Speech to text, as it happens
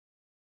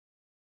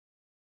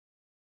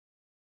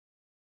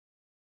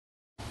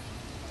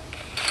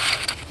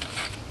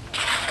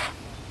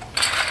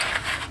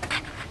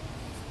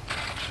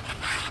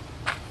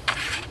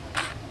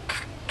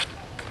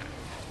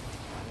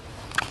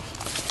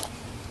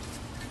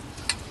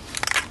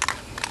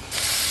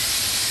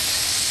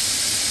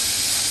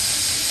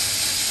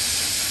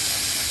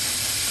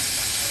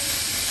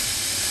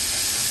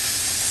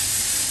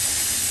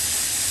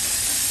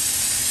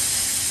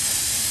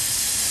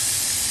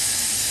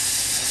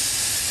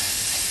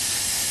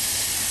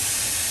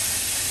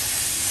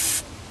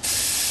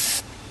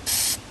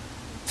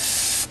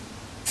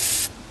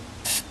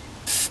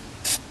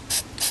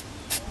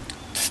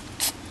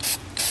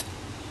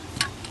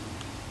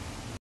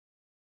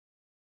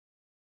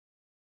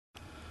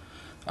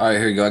Alright,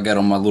 here you go. I got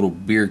on my little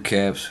beer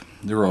caps.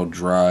 They're all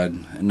dried.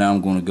 And now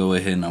I'm going to go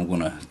ahead and I'm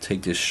going to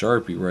take this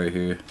Sharpie right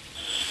here.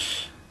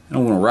 And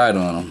I'm going to write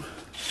on them.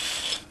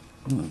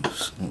 I'm a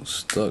little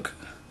stuck.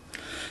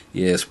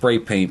 Yeah, spray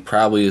paint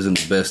probably isn't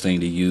the best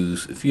thing to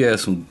use. If you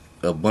have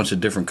a bunch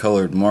of different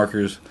colored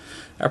markers,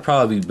 that'd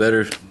probably be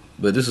better.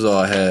 But this is all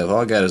I have.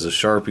 All I got is a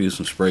Sharpie and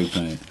some spray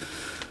paint.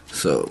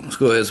 So let's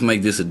go ahead and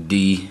make this a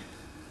D.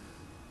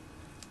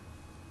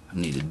 I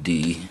need a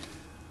D.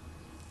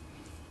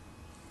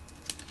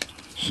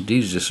 D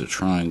is just a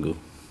triangle.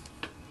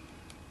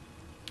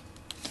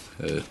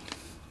 Okay.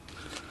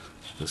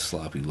 The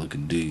sloppy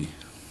looking D.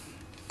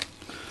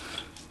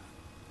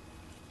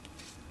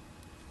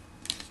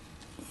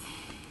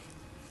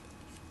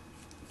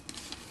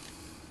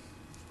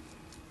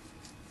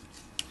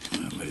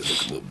 That made it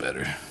look a little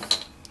better.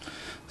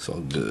 It's all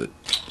good.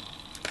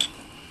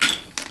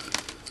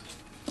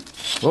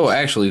 Oh,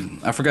 actually,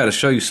 I forgot to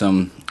show you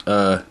something.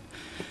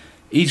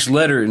 Each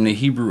letter in the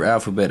Hebrew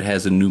alphabet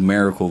has a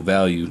numerical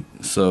value.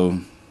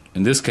 So,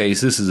 in this case,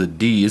 this is a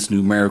D. Its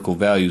numerical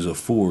value is a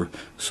 4.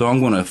 So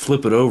I'm going to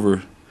flip it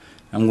over.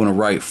 I'm going to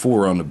write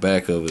 4 on the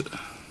back of it.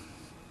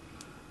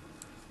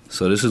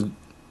 So this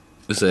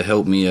will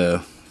help me.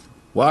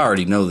 Well, I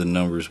already know the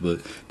numbers,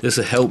 but this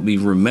will help me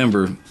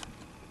remember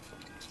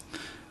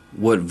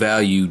what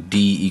value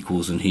D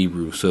equals in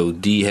Hebrew. So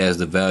D has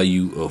the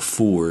value of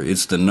 4.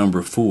 It's the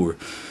number 4.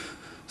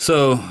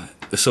 So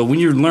when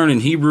you're learning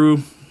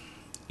Hebrew,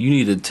 you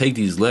need to take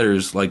these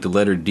letters, like the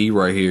letter D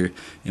right here,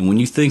 and when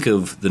you think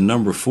of the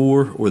number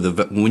 4, or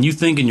when you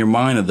think in your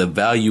mind of the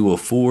value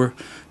of 4,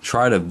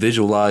 try to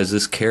visualize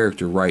this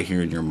character right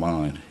here in your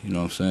mind. You know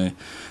what I'm saying?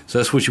 So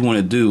that's what you want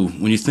to do.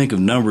 When you think of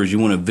numbers, you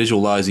want to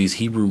visualize these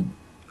Hebrew,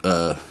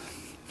 the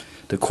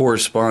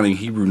corresponding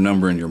Hebrew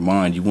number in your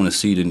mind. You want to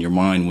see it in your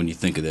mind when you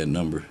think of that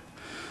number.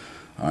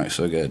 Alright,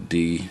 so I got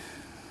D.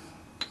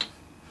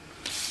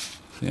 I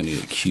think I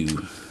need a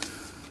Q.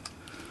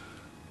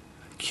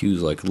 Q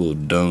is like a little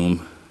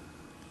dome.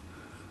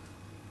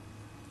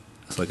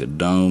 It's like a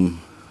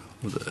dome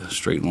with a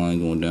straight line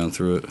going down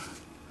through it.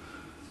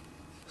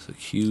 It's a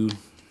Q.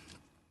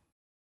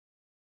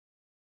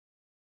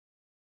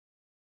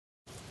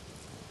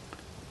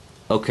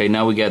 Okay,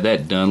 now we got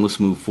that done.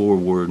 Let's move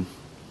forward.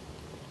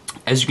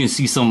 As you can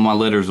see, some of my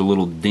letters are a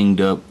little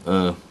dinged up.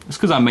 It's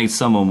because I made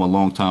some of them a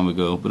long time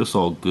ago, but it's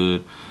all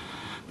good.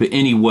 But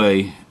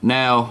anyway,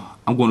 now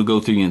I'm going to go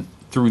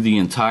through the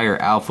entire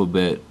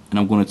alphabet, and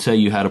I'm going to tell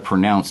you how to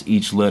pronounce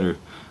each letter.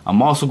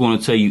 I'm also going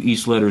to tell you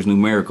each letter's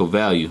numerical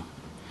value.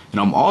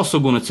 And I'm also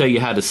going to tell you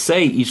how to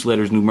say each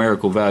letter's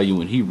numerical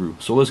value in Hebrew.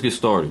 So let's get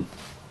started.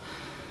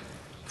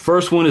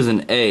 First one is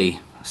an A.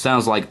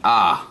 Sounds like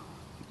ah.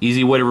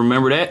 Easy way to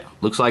remember that.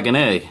 Looks like an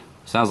A.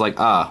 Sounds like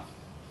ah.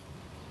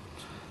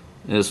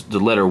 It's the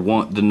letter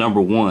 1, the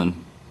number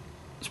 1.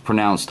 It's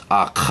pronounced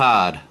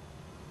akad.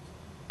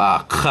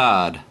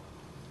 Akad.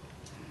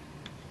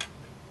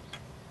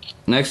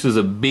 Next is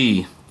a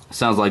B.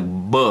 Sounds like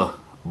buh,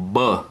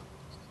 buh.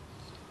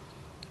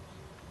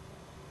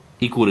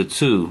 Equal to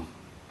 2.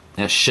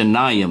 That's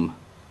shanayim,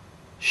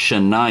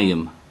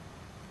 shanayim.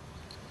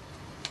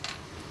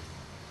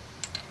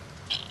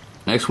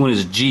 Next one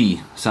is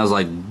G. Sounds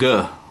like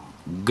guh,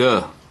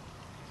 guh,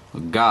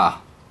 gah.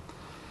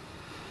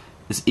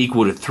 It's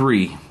equal to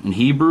 3. In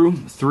Hebrew,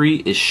 3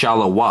 is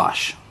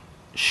shalawash,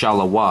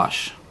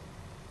 shalawash.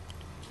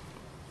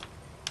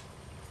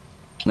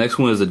 Next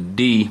one is a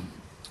D.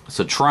 It's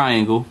a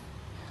triangle.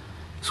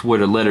 It's where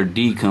the letter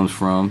D comes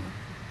from.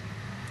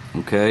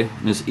 Okay,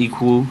 and it's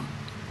equal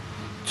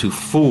to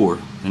 4.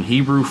 In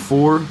Hebrew,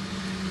 4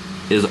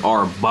 is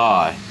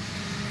arbai.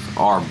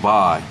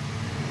 Arbai.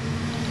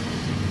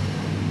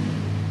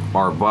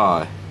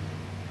 Arbai.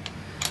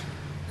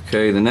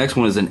 Okay, the next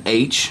one is an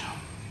H.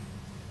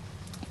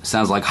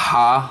 Sounds like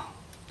ha.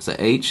 It's an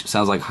H.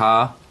 Sounds like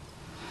ha.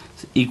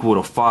 It's equal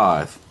to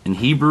 5. In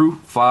Hebrew,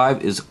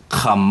 5 is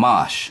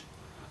chamash.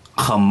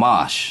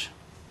 Chamash.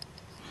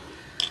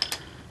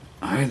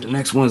 Alright, the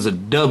next one is a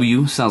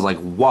W. Sounds like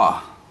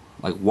wa.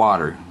 Like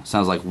water.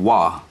 Sounds like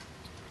wa.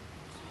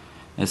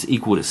 That's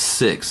equal to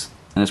 6.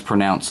 And it's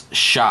pronounced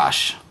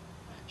shash.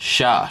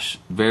 Shash.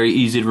 Very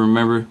easy to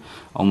remember.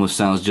 Almost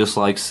sounds just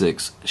like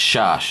 6.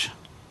 Shash.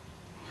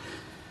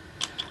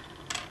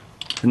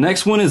 The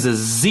next one is a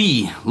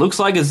Z. Looks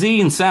like a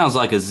Z and sounds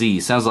like a Z.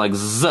 Sounds like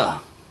Z.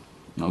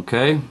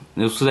 Okay?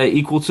 What's that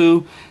equal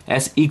to?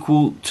 That's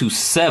equal to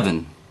 7.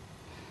 And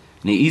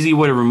the easy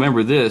way to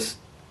remember this,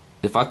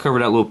 if I cover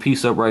that little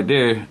piece up right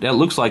there, that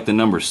looks like the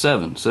number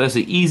 7. So that's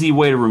an easy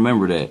way to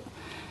remember that.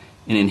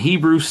 And in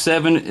Hebrew,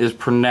 7 is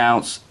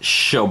pronounced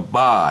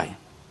shabai.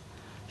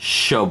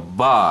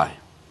 Shabai.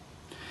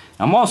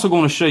 I'm also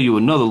going to show you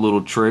another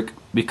little trick,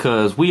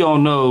 because we all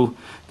know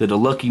that the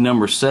lucky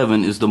number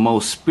 7 is the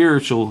most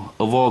spiritual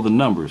of all the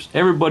numbers.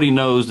 Everybody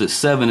knows that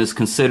 7 is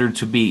considered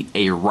to be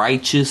a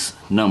righteous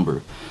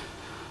number.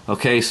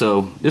 Okay,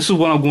 so this is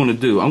what I'm going to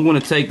do. I'm going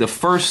to take the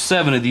first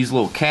 7 of these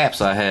little caps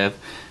I have,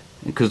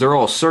 because they're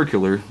all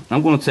circular.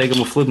 I'm going to take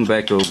them and flip them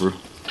back over.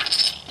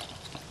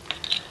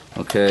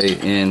 Okay,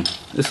 and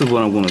this is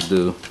what I'm going to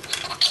do.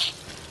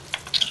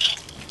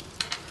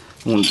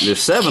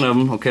 There's 7 of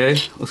them, okay?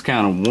 Let's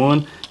count them.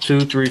 1,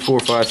 2, 3, 4,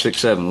 5, 6,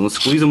 7. Let's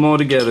squeeze them all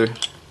together,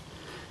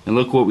 and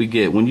look what we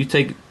get. When you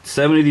take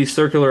 7 of these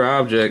circular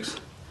objects,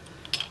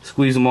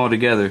 squeeze them all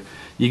together,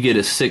 you get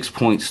a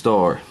 6-point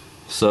star.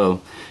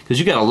 So, because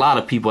you got a lot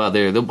of people out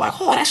there, they're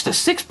like, oh, that's the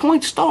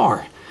 6-point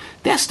star.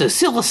 That's the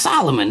seal of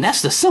Solomon.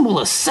 That's the symbol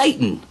of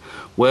Satan.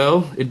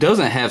 Well, it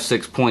doesn't have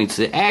 6 points.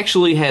 It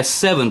actually has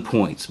 7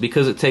 points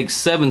because it takes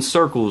 7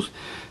 circles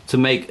to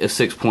make a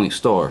 6-point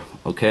star.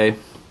 Okay?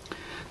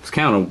 Let's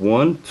count them.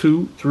 1,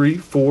 2, 3,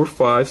 4,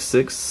 5,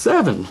 6,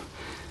 7.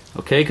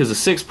 Okay? Because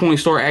the 6-point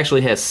star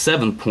actually has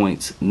 7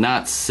 points,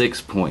 not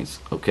 6 points.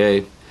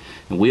 Okay?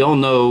 And we all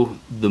know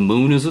the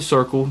moon is a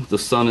circle, the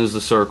sun is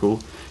a circle,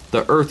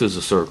 the earth is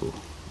a circle.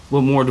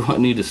 What more do I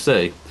need to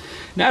say?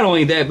 Not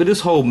only that, but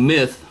this whole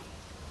myth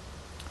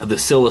of the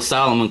Seal of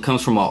Solomon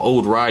comes from an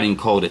old writing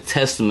called the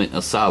Testament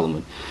of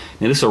Solomon.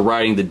 Now, this is a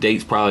writing that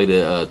dates probably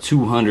to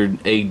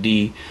 200 AD,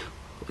 you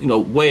know,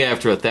 way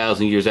after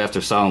 1,000 years after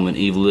Solomon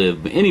Eve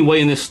lived. But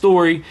anyway, in this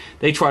story,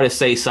 they try to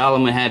say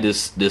Solomon had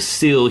this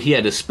seal. He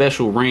had a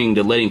special ring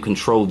to let him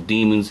control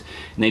demons,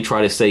 and they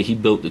try to say he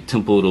built the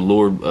temple of the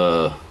Lord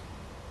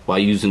by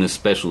using a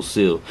special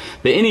seal.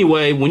 But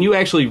anyway, when you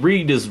actually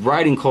read this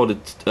writing called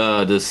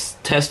this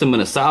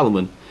Testament of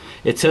Solomon,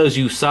 it tells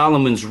you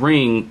Solomon's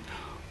ring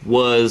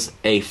was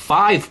a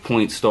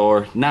 5-point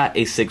star, not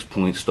a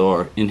 6-point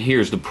star. And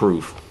here's the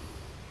proof.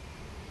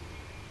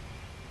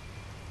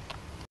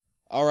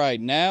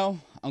 Alright, now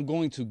I'm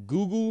going to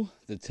Google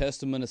the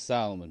Testament of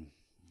Solomon.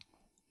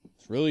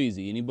 It's real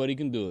easy. Anybody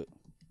can do it.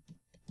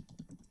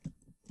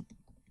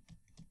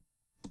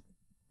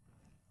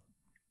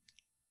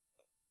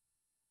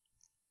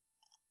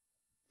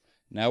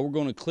 Now we're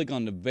going to click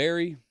on the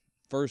very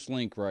first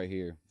link right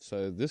here.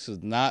 So this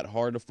is not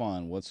hard to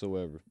find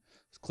whatsoever.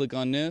 Let's click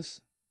on this.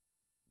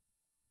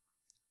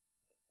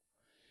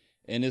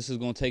 And this is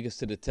going to take us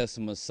to the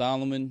Testament of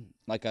Solomon.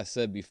 Like I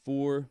said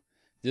before,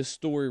 this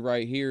story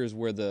right here is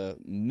where the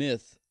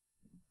myth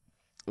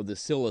of the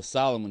Seal of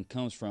Solomon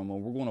comes from.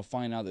 And we're going to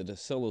find out that the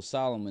Seal of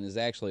Solomon is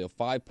actually a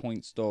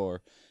 5-point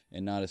star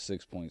and not a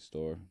 6-point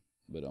star.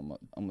 But I'm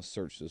going to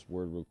search this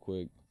word real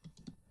quick.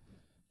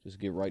 Just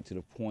get right to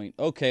the point.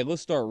 Okay,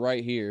 let's start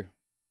right here.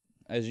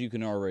 As you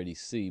can already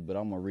see, but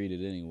I'm going to read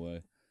it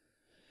anyway.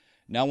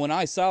 Now when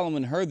I,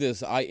 Solomon, heard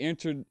this, I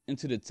entered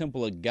into the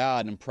temple of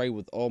God and prayed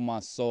with all my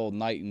soul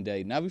night and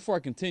day. Now before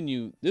I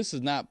continue, this is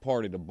not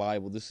part of the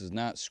Bible. This is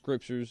not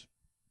scriptures.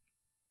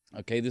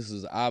 Okay, this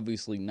is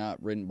obviously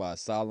not written by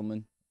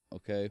Solomon.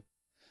 Okay,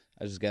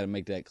 I just got to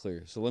make that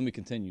clear. So let me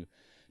continue.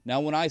 Now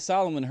when I,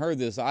 Solomon, heard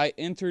this, I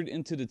entered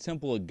into the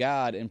temple of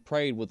God and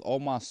prayed with all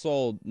my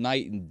soul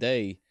night and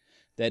day,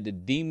 that the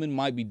demon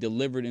might be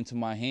delivered into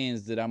my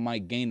hands, that I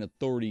might gain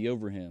authority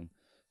over him.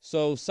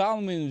 So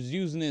Solomon is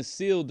using his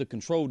seal to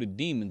control the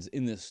demons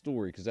in this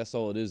story, because that's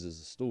all it is a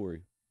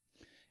story.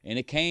 And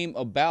it came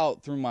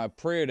about through my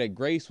prayer that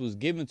grace was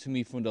given to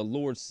me from the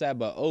Lord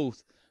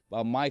Sabaoth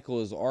by Michael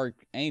his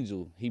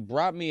archangel. He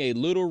brought me a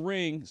little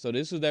ring. So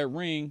this is that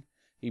ring.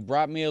 He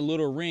brought me a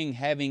little ring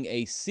having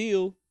a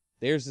seal.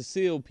 There's the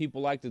seal.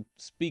 People like to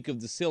speak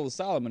of the Seal of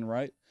Solomon,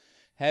 right?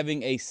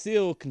 Having a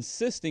seal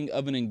consisting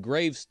of an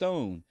engraved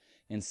stone,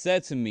 and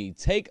said to me,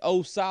 Take,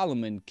 O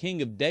Solomon, king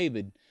of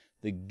David,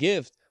 the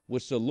gift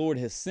which the Lord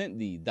has sent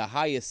thee, the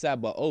highest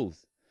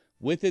Sabaoth.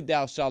 With it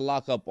thou shalt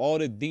lock up all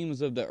the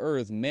demons of the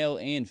earth, male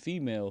and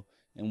female,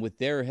 and with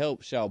their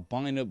help shalt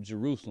bind up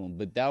Jerusalem.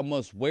 But thou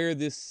must wear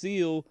this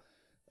seal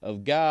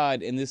of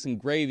God, and this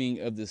engraving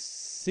of the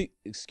seal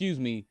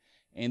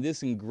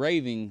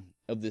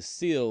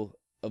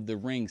of the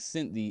ring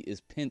sent thee is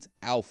pent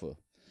alpha.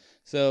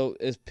 So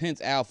it's pent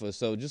alpha.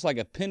 So just like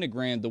a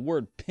pentagram, the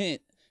word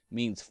pent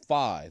means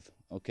 5.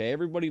 Okay,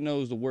 everybody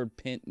knows the word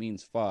pent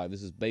means 5.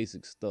 This is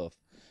basic stuff.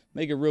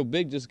 Make it real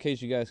big just in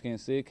case you guys can't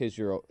see it, in case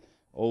you're an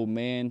old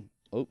man.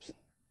 Oops.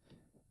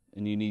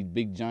 And you need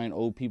big, giant,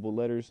 old people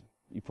letters.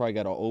 You probably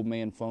got an old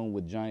man phone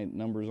with giant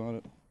numbers on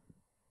it.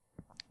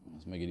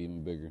 Let's make it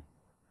even bigger.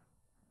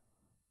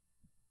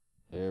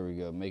 There we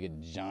go. Make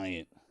it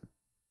giant.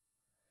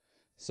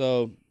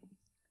 So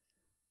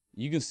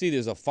you can see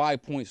there's a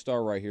 5-point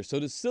star right here. So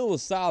the Seal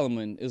of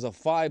Solomon is a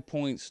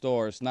 5-point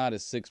star. It's not a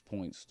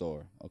 6-point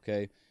star.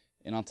 Okay.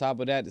 And on top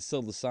of that, the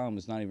Seal of Solomon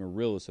is not even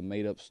real. It's a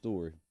made up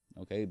story.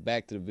 Okay.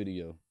 Back to the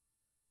video.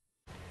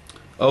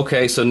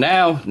 Okay. So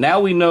now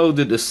we know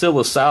that the Seal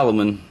of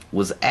Solomon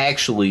was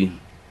actually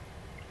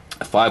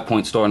a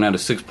 5-point star, not a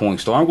 6-point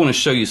star. I'm going to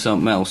show you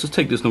something else. Let's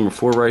take this number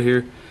 4 right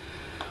here.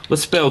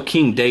 Let's spell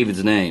King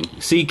David's name.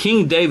 See,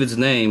 King David's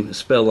name is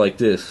spelled like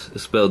this.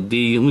 It's spelled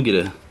D. Let me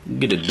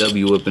get a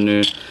W up in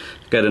there.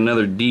 Got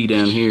another D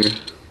down here.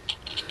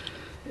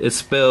 It's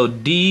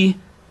spelled D-D-W-D.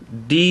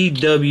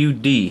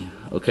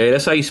 Okay,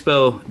 that's how you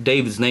spell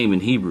David's name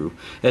in Hebrew.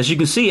 As you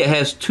can see, it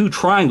has 2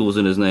 triangles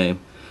in his name.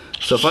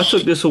 So if I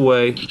took this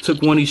away,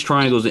 took one of these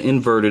triangles and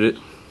inverted it,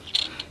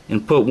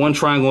 and put one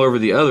triangle over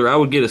the other, I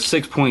would get a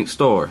 6-point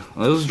star.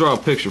 Let's draw a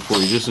picture for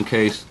you just in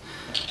case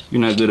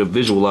you're not good at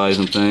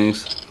visualizing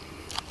things.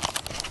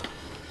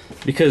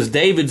 Because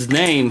David's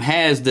name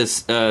has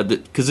this,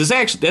 because it's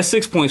actually, that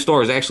 6-point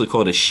star is actually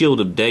called a shield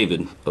of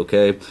David,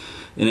 okay?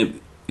 And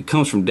it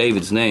comes from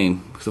David's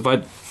name. Because if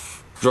I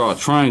draw a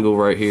triangle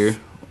right here,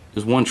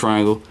 there's one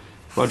triangle.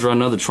 If I draw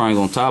another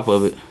triangle on top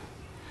of it,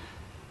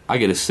 I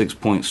get a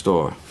 6-point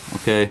star,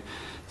 okay? I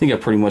think I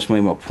pretty much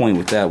made my point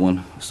with that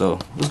one. So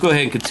let's go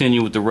ahead and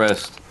continue with the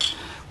rest.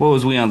 What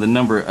was we on the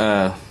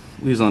number?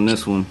 We was on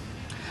this one.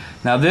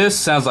 Now this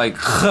sounds like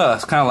ch.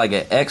 It's kind of like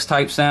an X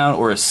type sound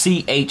or a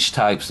CH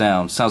type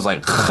sound. Sounds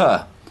like ch.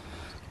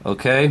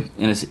 Okay?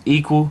 And it's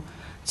equal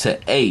to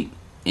 8.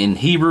 In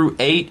Hebrew,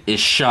 8 is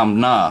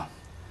shamna.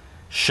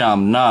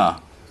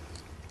 Shamna.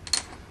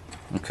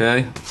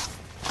 Okay?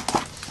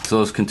 So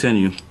let's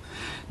continue.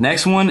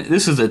 Next one,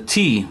 this is a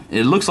T.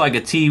 It looks like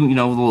a T, you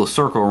know, with a little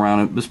circle around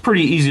it. It's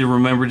pretty easy to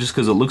remember just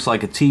because it looks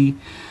like a T.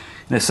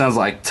 And it sounds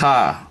like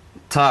ta.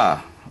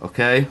 Ta.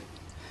 Okay?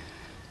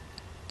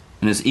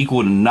 And it's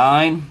equal to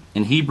 9.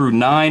 In Hebrew,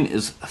 9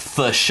 is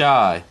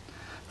thashai.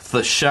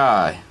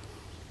 Thashai.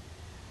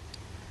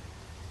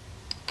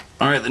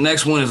 Alright, the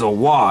next one is a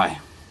Y.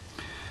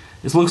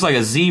 This looks like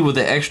a Z with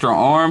an extra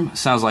arm.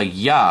 Sounds like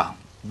Yah.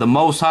 The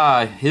Most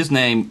High, his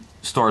name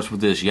starts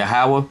with this.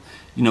 Yahweh.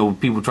 You know,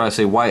 people try to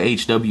say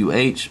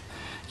YHWH.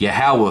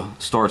 Yahweh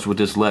starts with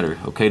this letter.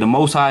 Okay, the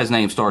Most High's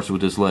name starts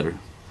with this letter.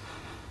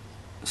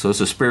 So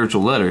it's a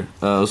spiritual letter.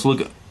 Let's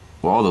look at,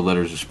 well, all the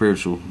letters are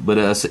spiritual. But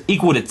it's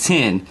equal to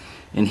 10.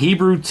 In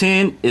Hebrew,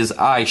 10 is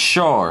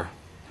Ishar.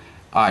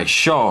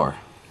 Ishar.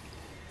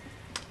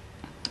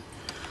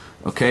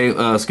 Okay,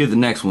 let's get the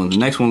next one. The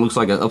next one looks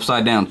like an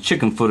upside down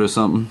chicken foot or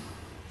something.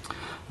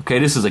 Okay,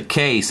 this is a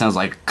K. Sounds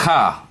like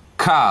ka.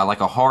 Ka, like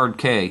a hard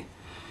K.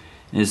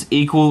 And it's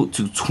equal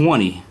to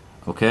 20.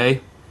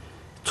 Okay?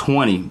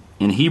 20.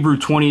 In Hebrew,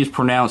 20 is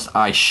pronounced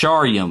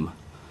Isharyim.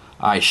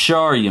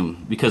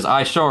 Isharyim. Because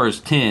Ishar is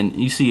 10.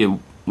 You see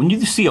when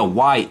you see a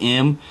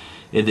YM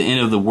at the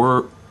end of the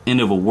word,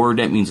 a word,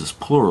 that means it's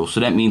plural. So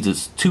that means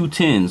it's 2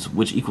 10s,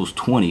 which equals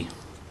 20.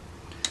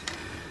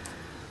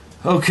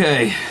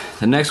 Okay,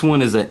 the next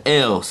one is a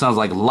L. Sounds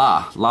like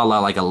la. La la,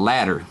 like a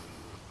ladder.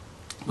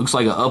 Looks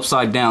like an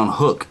upside down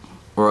hook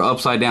or an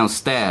upside down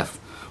staff.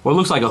 Or it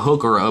looks like a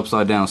hook or an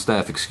upside down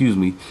staff, excuse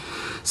me.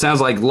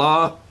 Sounds like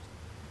la.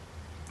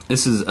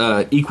 This is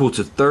equal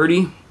to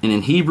 30. And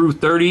in Hebrew,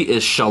 30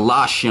 is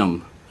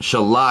shalashim.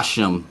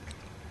 Shalashim.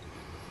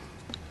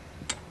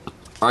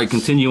 Alright,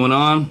 continuing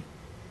on.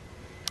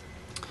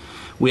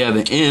 We have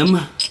an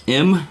M.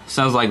 M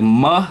sounds like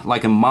ma,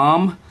 like a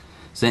mom.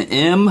 It's an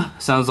M,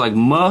 sounds like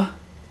ma.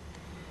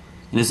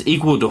 And it's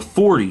equal to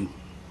 40.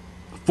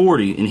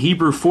 40. In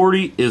Hebrew,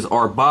 40 is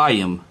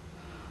arbayim.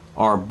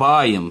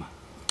 Arbayim.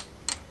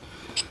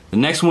 The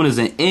next one is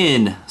an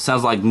N.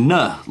 Sounds like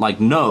na, like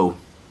no.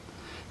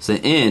 It's an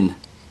N.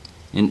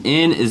 And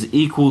N is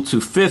equal to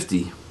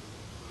 50.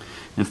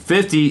 And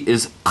 50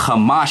 is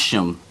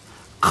chamashim.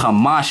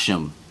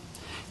 Chamashim.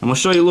 I'm going to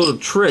show you a little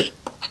trick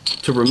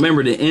to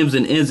remember the M's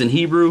and N's in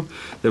Hebrew.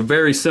 They're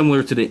very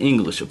similar to the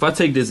English. If I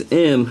take this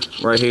M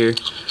right here,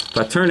 if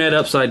I turn that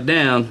upside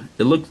down,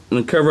 it looks,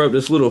 and cover up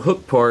this little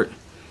hook part,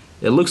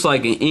 it looks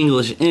like an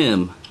English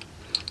M.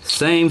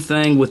 Same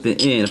thing with the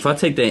N. If I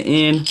take that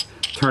N,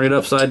 turn it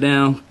upside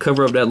down,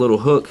 cover up that little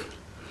hook,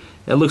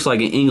 that looks like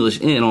an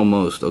English N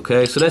almost,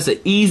 okay? So that's an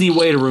easy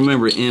way to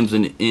remember M's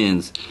and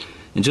N's.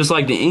 And just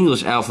like the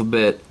English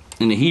alphabet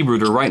and the Hebrew,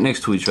 they're right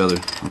next to each other,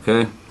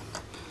 okay?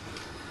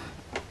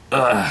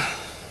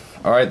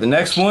 Alright, the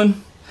next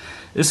one,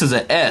 this is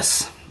a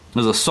S.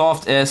 There's a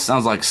soft S,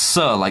 sounds like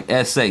sa, like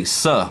S-A,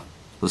 sa.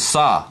 The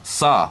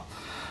sa.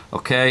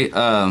 Okay,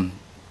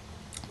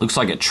 looks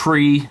like a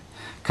tree,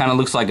 kind of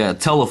looks like a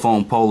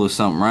telephone pole or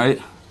something, right?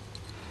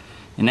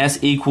 And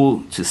that's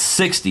equal to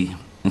 60.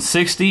 And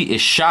 60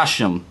 is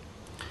shashim.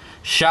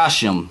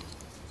 Shashim.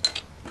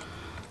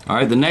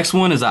 Alright, the next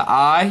one is an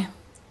I.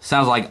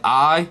 Sounds like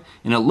I,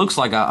 and it looks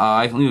like an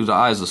I. Let me use the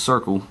I as a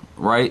circle,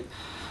 right?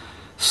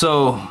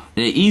 So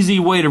the easy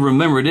way to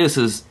remember this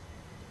is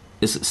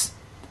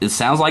it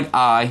sounds like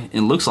I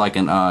and looks like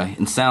an I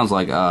and sounds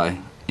like I,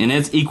 and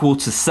it's equal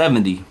to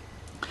 70.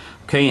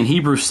 Okay, in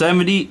Hebrew,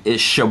 70 is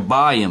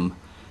shabayim.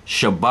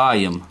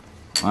 Shabayim.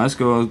 Right, let's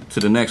go to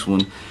the next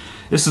one.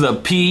 This is a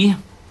P.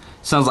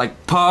 Sounds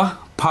like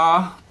pa,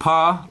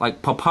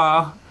 like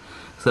papa.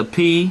 It's a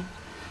P.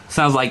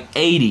 Sounds like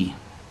 80.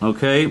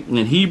 Okay,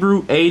 in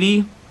Hebrew,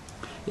 80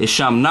 is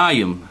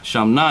shamnayim.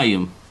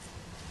 Shamnayim.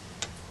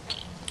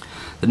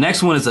 The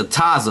next one is a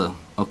Tazza,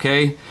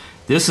 okay?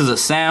 This is a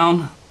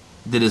sound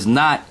that is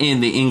not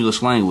in the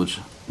English language,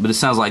 but it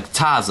sounds like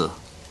Tazza.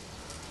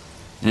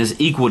 And it's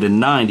equal to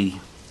 90.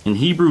 In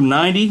Hebrew,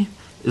 90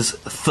 is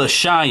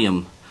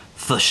thashayim.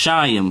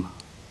 Thashayim.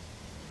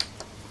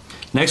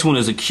 Next one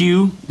is a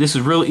Q. This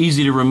is real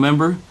easy to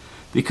remember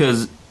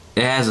because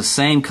it has the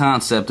same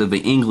concept of an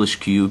English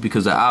Q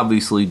because it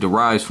obviously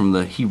derives from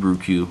the Hebrew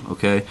Q,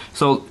 okay?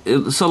 So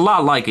it's a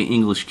lot like an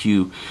English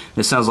Q.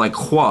 It sounds like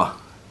hua.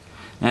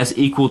 That's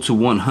equal to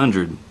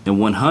 100. And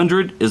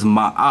 100 is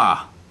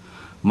ma'ah.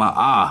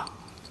 Ma'ah.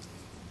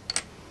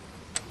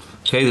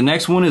 Okay, the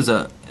next one is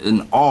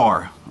an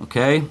R.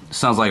 Okay,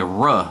 sounds like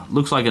Ra.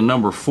 Looks like a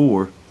number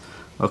 4.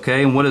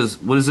 Okay, and what is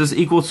this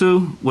equal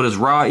to? What is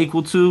Ra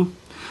equal to?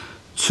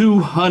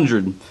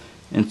 200.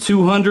 And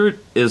 200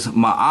 is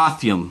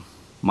Ma'athium.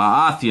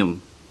 Ma'athium.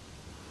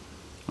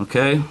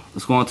 Okay,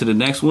 let's go on to the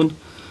next one.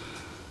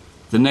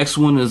 The next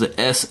one is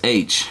a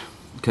SH.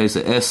 Okay, so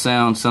S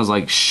sounds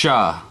like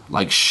Shah,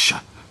 like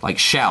shout,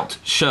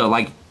 Shah,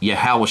 like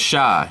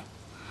Yahawashai.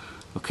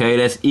 Okay,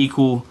 that's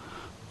equal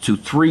to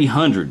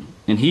 300.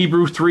 In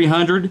Hebrew,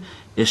 300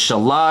 is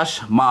Shalash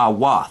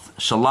Ma'awath.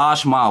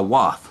 Shalash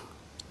Ma'awath.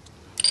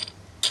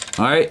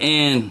 Alright,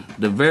 and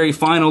the very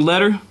final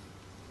letter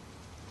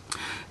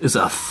is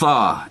a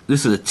Tha.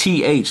 This is a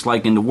TH,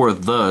 like in the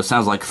word the. It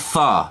sounds like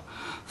Tha.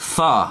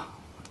 Tha.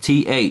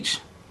 TH.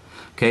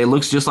 Okay, it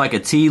looks just like a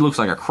T, looks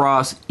like a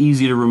cross,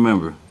 easy to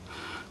remember.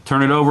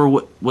 Turn it over,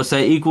 what's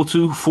that equal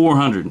to?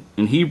 400.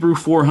 In Hebrew,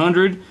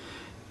 400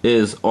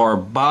 is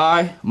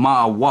Arbai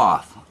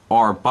Ma'awath.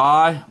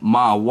 Arbai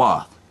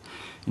Ma'awath.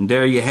 And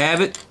there you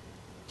have it.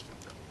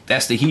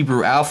 That's the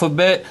Hebrew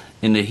alphabet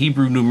and the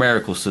Hebrew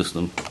numerical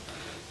system.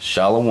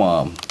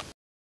 Shalom.